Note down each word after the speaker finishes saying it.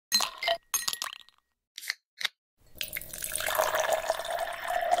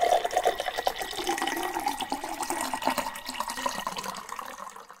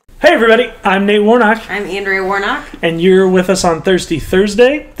Hey everybody, I'm Nate Warnock. I'm Andrea Warnock. And you're with us on Thirsty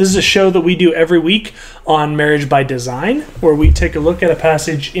Thursday. This is a show that we do every week on Marriage by Design, where we take a look at a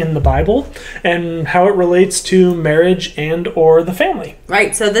passage in the Bible and how it relates to marriage and or the family.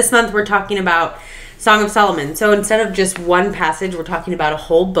 Right, so this month we're talking about Song of Solomon. So instead of just one passage, we're talking about a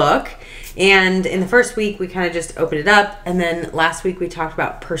whole book. And in the first week, we kind of just opened it up. And then last week, we talked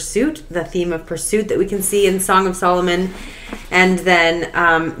about pursuit, the theme of pursuit that we can see in Song of Solomon. And then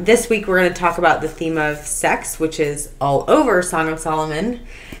this week, we're going to talk about the theme of sex, which is all over Song of Solomon.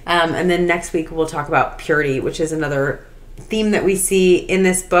 And then next week, we'll talk about purity, which is another theme that we see in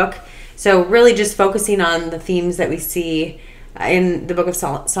this book. So really just focusing on the themes that we see in the book of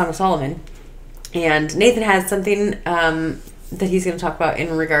Song of Solomon. And Nathan has something that he's going to talk about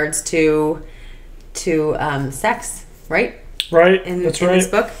in regards to sex, right? Right. That's right. In this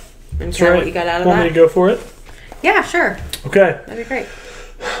book. And that's right. What you got out of that? Want me to go for it? Yeah, sure. Okay. That'd be great.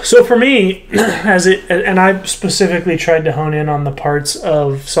 So for me, and I specifically tried to hone in on the parts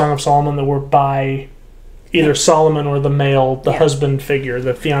of Song of Solomon that were by either Solomon or the male, the husband figure,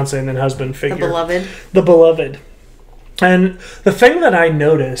 the fiance and then husband figure. The beloved. The beloved. And the thing that I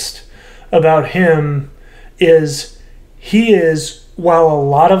noticed about him is while a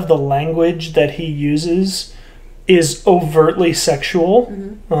lot of the language that he uses is overtly sexual,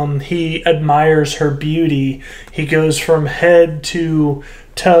 he admires her beauty. He goes from head to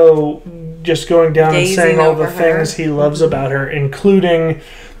toe, just going down and saying all the things he loves about her, including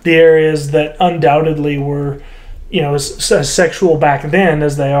the areas that undoubtedly were, as sexual back then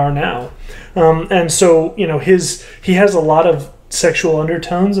as they are now. And so, he has a lot of sexual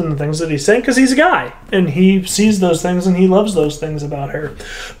undertones in the things that he's saying because he's a guy and he sees those things and he loves those things about her.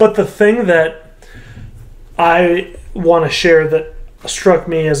 But the thing that I want to share that struck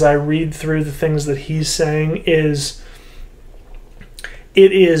me as I read through the things that he's saying is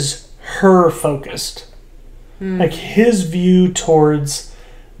it is her focused. Like his view towards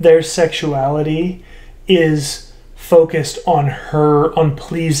their sexuality is focused on her, on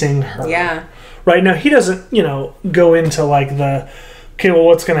pleasing her. Yeah. Right now, he doesn't, go into like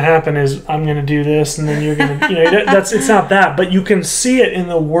what's going to happen is I'm going to do this, and then you're going to, it's not that, but you can see it in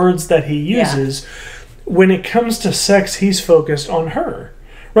the words that he uses. Yeah. When it comes to sex, he's focused on her,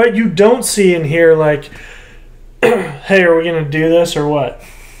 right? You don't see in here like, hey, are we going to do this or what?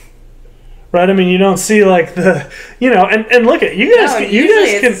 Right? I mean, you don't see like the, and look at you guys. You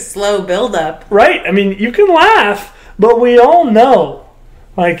guys can slow build up, right? I mean, you can laugh, but we all know,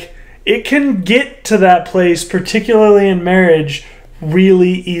 like. It can get to that place, particularly in marriage,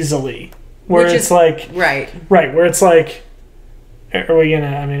 really easily. Where it's like... Right. Right, where it's like... Are we going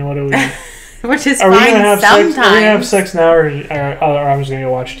to... what are we... Which is fine sometimes. Are we going to have sex now, or I'm just going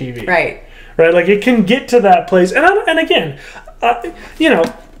to watch TV? Right. Right, like it can get to that place. And again,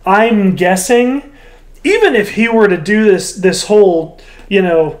 I'm guessing, even if he were to do this whole,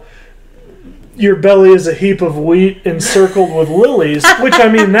 your belly is a heap of wheat encircled with lilies, which,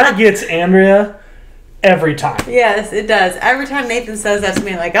 that gets Andrea every time. Yes, it does. Every time Nathan says that to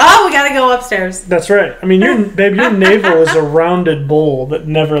me, I'm like, oh, we got to go upstairs. That's right. Your navel is a rounded bowl that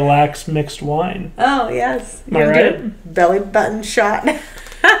never lacks mixed wine. Oh, yes. Am I right? Belly button shot.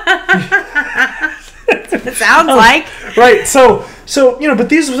 It sounds like. Right. So but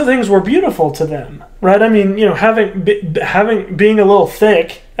these things were beautiful to them, right? Being a little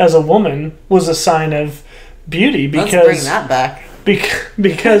thick as a woman was a sign of beauty because let's bring that back.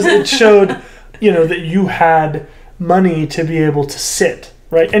 Because it showed, that you had money to be able to sit,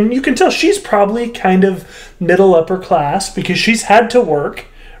 right? And you can tell she's probably kind of middle upper class because she's had to work,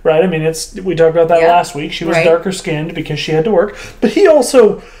 right? We talked about that last week. She was darker skinned because she had to work, but he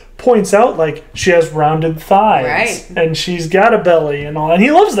also points out like she has rounded thighs and she's got a belly and all, and he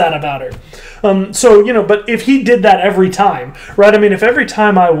loves that about her. But if he did that every time, right? If every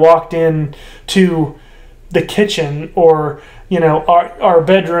time I walked in to the kitchen or our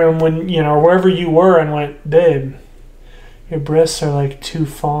bedroom when or wherever you were and went, babe, your breasts are like two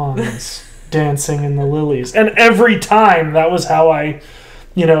fawns dancing in the lilies, and every time that was how I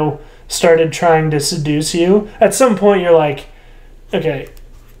started trying to seduce you, at some point you're like, okay,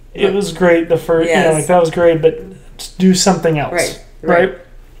 it was great the first, that was great, but do something else. Right?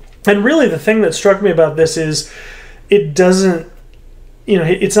 And really the thing that struck me about this is it doesn't,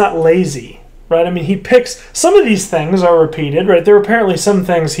 it's not lazy, right? He picks, some of these things are repeated, right? There were apparently some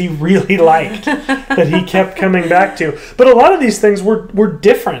things he really liked that he kept coming back to. But a lot of these things were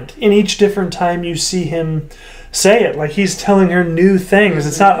different in each different time you see him say it. Like he's telling her new things.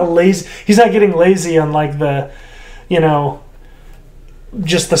 It's not he's not getting lazy on like the,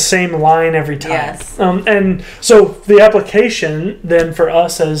 just the same line every time. Yes. And so the application then for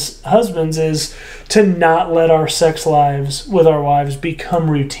us as husbands is to not let our sex lives with our wives become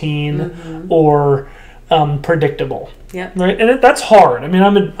routine or predictable. Yep. Right. And that's hard. I mean,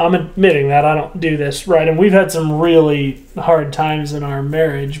 I'm admitting that I don't do this right. And we've had some really hard times in our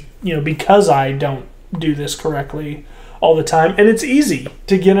marriage, because I don't do this correctly all the time. And it's easy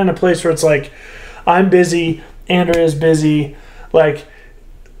to get in a place where it's like, I'm busy, Andrea's busy, like,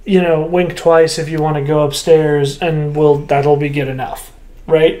 wink twice if you want to go upstairs, and that'll be good enough,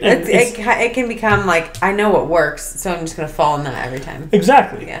 right? It can become like, I know what works, so I'm just going to fall in that every time.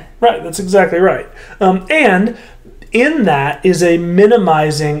 Exactly. Yeah. Right. That's exactly right. And in that is a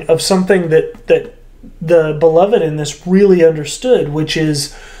minimizing of something that the beloved in this really understood, which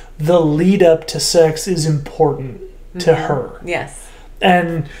is the lead up to sex is important to her. Yes.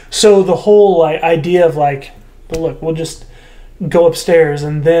 And so the whole idea of like, well, look, we'll just go upstairs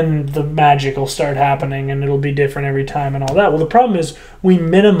and then the magic will start happening and it'll be different every time and all that. Well, the problem is we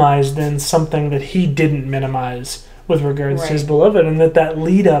minimize then something that he didn't minimize with regards to his beloved, and that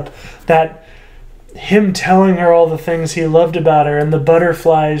lead up, that him telling her all the things he loved about her and the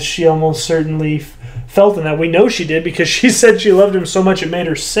butterflies she almost certainly felt in that. We know she did because she said she loved him so much it made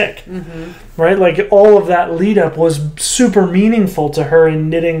her sick. Right? Like all of that lead up was super meaningful to her in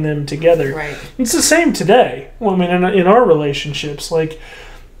knitting them together. Right. It's the same today. Well, I mean, in our relationships, like,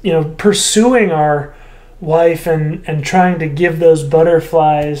 pursuing our wife and trying to give those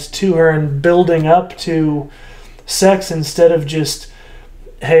butterflies to her and building up to sex instead of just,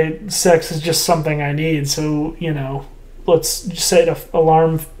 hey, sex is just something I need. So, let's just set an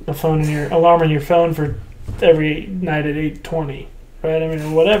alarm in your phone for every night at 8:20, right? I mean,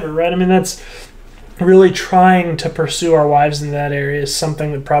 or whatever, right? I mean, that's really trying to pursue our wives in that area is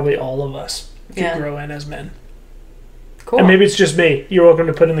something that probably all of us can grow in as men. Cool. And maybe it's just me. You're welcome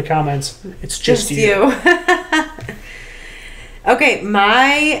to put in the comments. It's just you. Okay,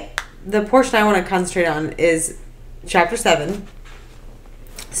 the portion I want to concentrate on is chapter 7,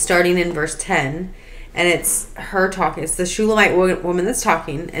 starting in verse 10. And it's her talking. It's the Shulamite woman that's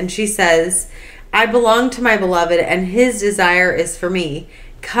talking. And she says, I belong to my beloved, and his desire is for me.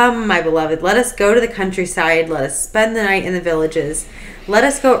 Come, my beloved, let us go to the countryside. Let us spend the night in the villages. Let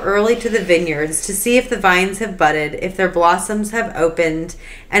us go early to the vineyards to see if the vines have budded, if their blossoms have opened,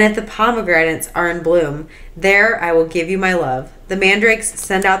 and if the pomegranates are in bloom. There I will give you my love. The mandrakes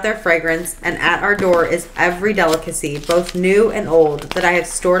send out their fragrance, and at our door is every delicacy, both new and old, that I have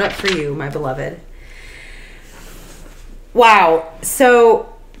stored up for you, my beloved. Wow.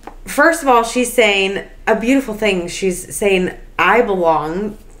 So, first of all, she's saying a beautiful thing. She's saying, I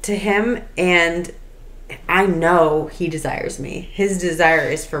belong to him, and I know he desires me. His desire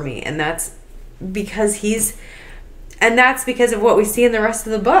is for me. And that's because because of what we see in the rest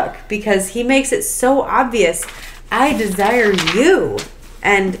of the book. Because he makes it so obvious. I desire you.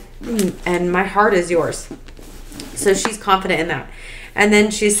 And my heart is yours. So she's confident in that. And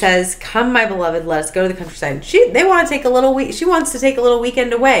then she says, come, my beloved, let us go to the countryside. They want to take she wants to take a little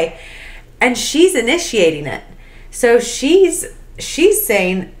weekend away. And she's initiating it. So she's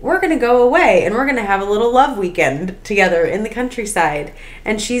saying, we're going to go away and we're going to have a little love weekend together in the countryside.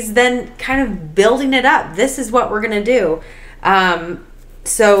 And she's then kind of building it up. This is what we're going to do.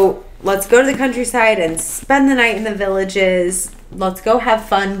 So let's go to the countryside and spend the night in the villages. Let's go have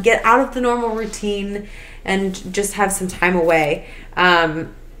fun, get out of the normal routine, and just have some time away.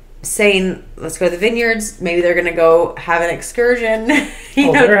 Saying, let's go to the vineyards. Maybe they're going to go have an excursion.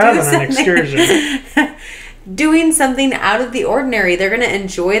 They're having an excursion. Doing something out of the ordinary. They're going to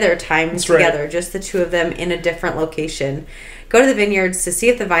enjoy their time together, right. Just the two of them in a different location. Go to the vineyards to see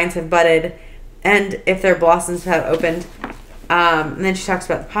if the vines have budded and if their blossoms have opened. And then she talks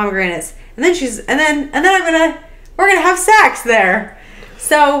about the pomegranates. And then we're going to have sex there.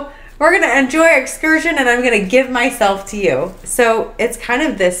 So we're going to enjoy our excursion, and I'm going to give myself to you. So it's kind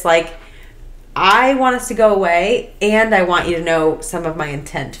of this, like, I want us to go away, and I want you to know some of my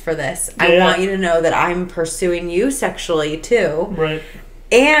intent for this. Yeah. I want you to know that I'm pursuing you sexually, too. Right.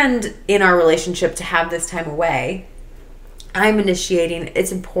 And in our relationship, to have this time away, I'm initiating.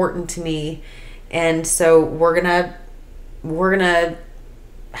 It's important to me. And so we're going to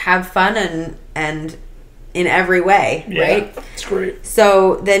have fun and in every way, right? That's great.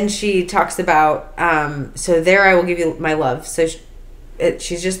 So then she talks about, so there I will give you my love. So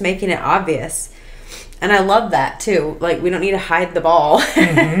she's just making it obvious. And I love that too. Like, we don't need to hide the ball.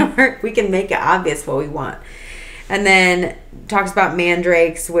 Mm-hmm. We can make it obvious what we want. And then talks about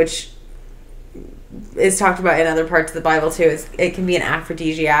mandrakes, which is talked about in other parts of the Bible too. It can be an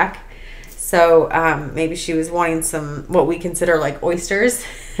aphrodisiac. So maybe she was wanting some, what we consider like oysters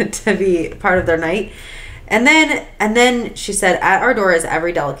to be part of their night. And then she said, at our door is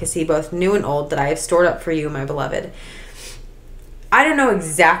every delicacy, both new and old, that I have stored up for you, my beloved. I don't know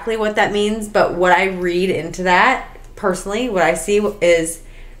exactly what that means, but what I read into that, personally, what I see is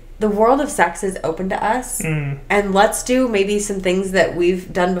the world of sex is open to us. And let's do maybe some things that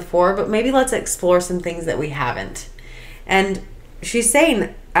we've done before, but maybe let's explore some things that we haven't. And she's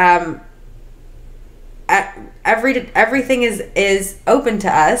saying everything is open to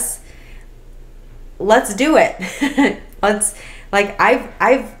us. Let's do it.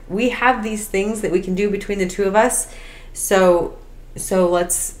 We have these things that we can do between the two of us. So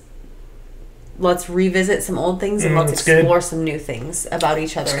let's revisit some old things and let's explore some new things about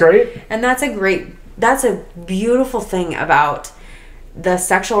each other. That's great. And that's a beautiful thing about the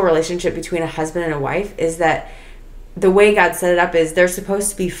sexual relationship between a husband and a wife, is that the way God set it up is there's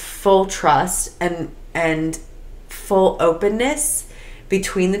supposed to be full trust and full openness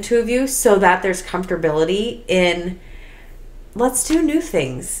between the two of you, so that there's comfortability in, let's do new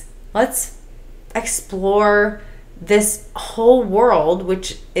things. Let's explore this whole world,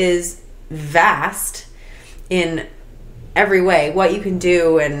 which is vast in every way, what you can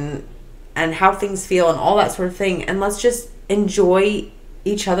do and how things feel and all that sort of thing. And let's just enjoy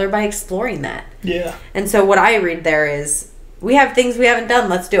each other by exploring that. Yeah. And so what I read there is, we have things we haven't done,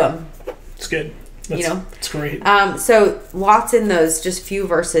 let's do them. It's good. It's great. So lots in those just few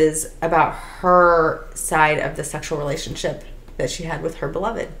verses about her side of the sexual relationship that she had with her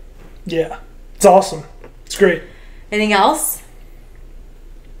beloved. Yeah. It's awesome. It's great. Anything else?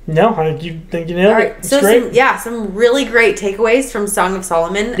 No, you think you nailed it. It's so great. Some really great takeaways from Song of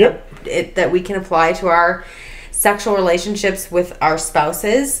Solomon. Yep. That we can apply to our sexual relationships with our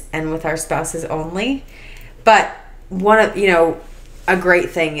spouses and with our spouses only. But a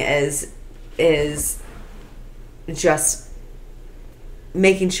great thing is just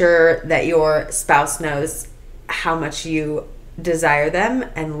making sure that your spouse knows how much you desire them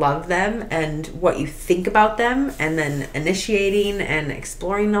and love them and what you think about them, and then initiating and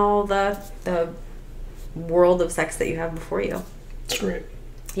exploring all the world of sex that you have before you. It's great.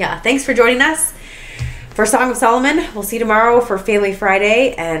 Yeah, thanks for joining us for Song of Solomon. We'll see you tomorrow for Family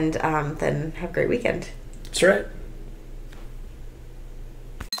Friday, and then have a great weekend. That's right.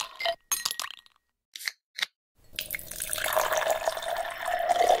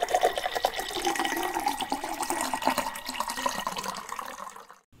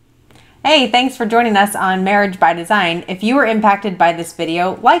 Hey, thanks for joining us on Marriage by Design. If you were impacted by this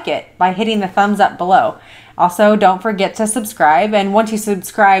video, like it by hitting the thumbs up below. Also, don't forget to subscribe, and once you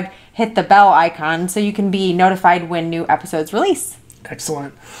subscribe, hit the bell icon so you can be notified when new episodes release.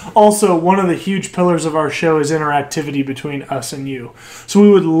 Excellent. Also, one of the huge pillars of our show is interactivity between us and you. So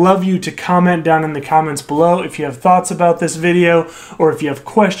we would love you to comment down in the comments below if you have thoughts about this video, or if you have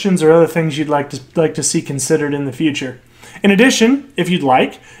questions or other things you'd like to see considered in the future. In addition, if you'd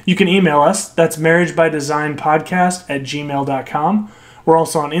like, you can email us. That's marriagebydesignpodcast@gmail.com. We're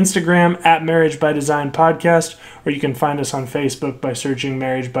also on Instagram @marriagebydesignpodcast, or you can find us on Facebook by searching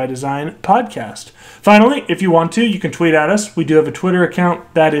Marriage by Design Podcast. Finally, if you want to, you can tweet at us. We do have a Twitter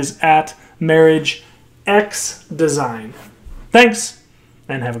account that is @MarriageXDesign. Thanks,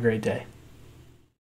 and have a great day.